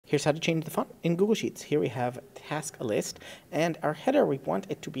Here's how to change the font in Google Sheets. Here we have task list, and our header, we want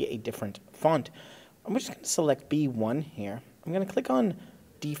it to be a different font. I'm just going to select B1 here. I'm going to click on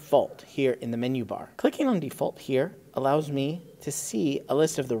default here in the menu bar. Clicking on default here allows me to see a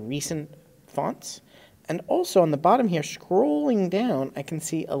list of the recent fonts. And also on the bottom here, scrolling down, I can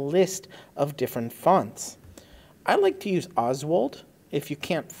see a list of different fonts. I like to use Oswald. If you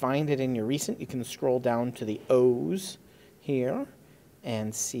can't find it in your recent, you can scroll down to the O's here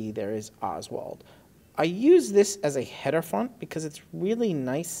and see there is Oswald. I use this as a header font because it's really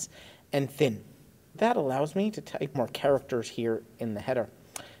nice and thin. That allows me to type more characters here in the header,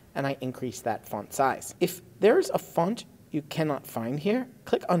 and I increase that font size. If there's a font you cannot find here,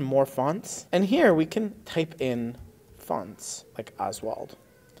 click on More Fonts, and here we can type in fonts like Oswald.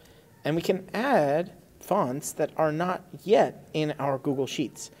 And we can add fonts that are not yet in our Google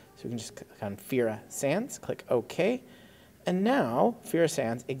Sheets. So we can just click on Fira Sans, click OK, and now Fira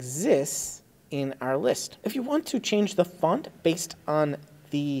Sans exists in our list. If you want to change the font based on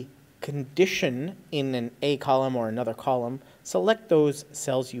the condition in an A column or another column, select those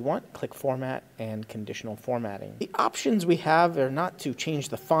cells you want, click Format and Conditional Formatting. The options we have are not to change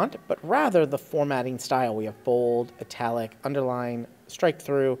the font, but rather the formatting style. We have bold, italic, underline, strike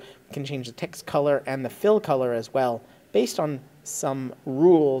through. We can change the text color and the fill color as well, based on some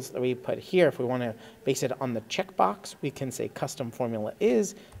rules that we put here. If we want to base it on the checkbox, we can say custom formula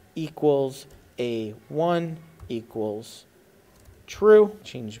is equals A1 equals true.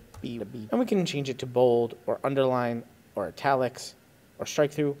 Change B to B. And we can change it to bold or underline or italics or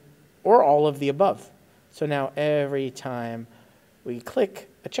strike through or all of the above. So now every time we click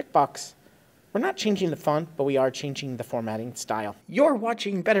a checkbox, we're not changing the font, but we are changing the formatting style. You're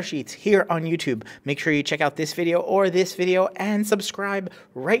watching Better Sheets here on YouTube. Make sure you check out this video or this video and subscribe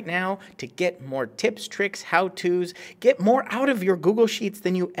right now to get more tips, tricks, how-tos, get more out of your Google Sheets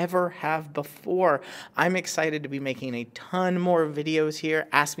than you ever have before. I'm excited to be making a ton more videos here.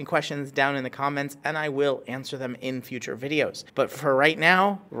 Ask me questions down in the comments and I will answer them in future videos. But for right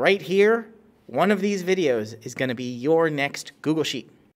now, right here, one of these videos is going to be your next Google Sheet.